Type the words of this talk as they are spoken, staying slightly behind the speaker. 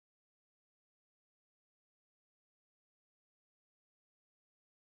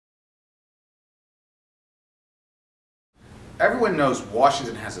Everyone knows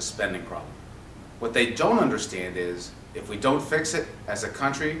Washington has a spending problem. What they don't understand is, if we don't fix it as a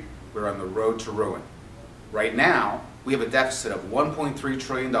country, we're on the road to ruin. Right now, we have a deficit of $1.3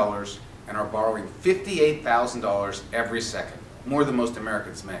 trillion and are borrowing $58,000 every second, more than most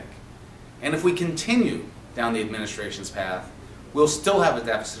Americans make. And if we continue down the administration's path, we'll still have a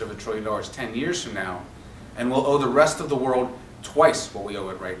deficit of $1 trillion 10 years from now, and we'll owe the rest of the world twice what we owe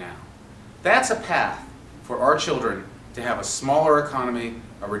it right now. That's a path for our children to have a smaller economy,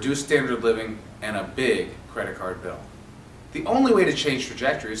 a reduced standard of living, and a big credit card bill. The only way to change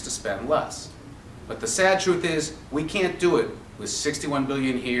trajectory is to spend less. But the sad truth is, we can't do it with $61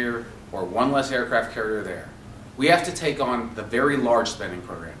 billion here or one less aircraft carrier there. We have to take on the very large spending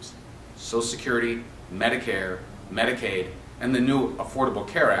programs: Social Security, Medicare, Medicaid, and the new Affordable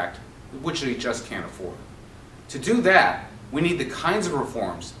Care Act, which we just can't afford. To do that, we need the kinds of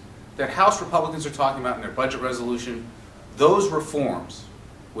reforms that House Republicans are talking about in their budget resolution. Those reforms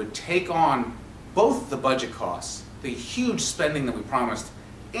would take on both the budget costs, the huge spending that we promised,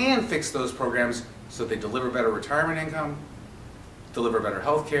 and fix those programs so they deliver better retirement income, deliver better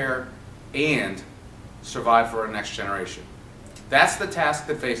health care, and survive for our next generation. That's the task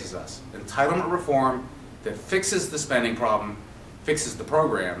that faces us: entitlement reform that fixes the spending problem, fixes the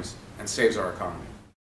programs, and saves our economy.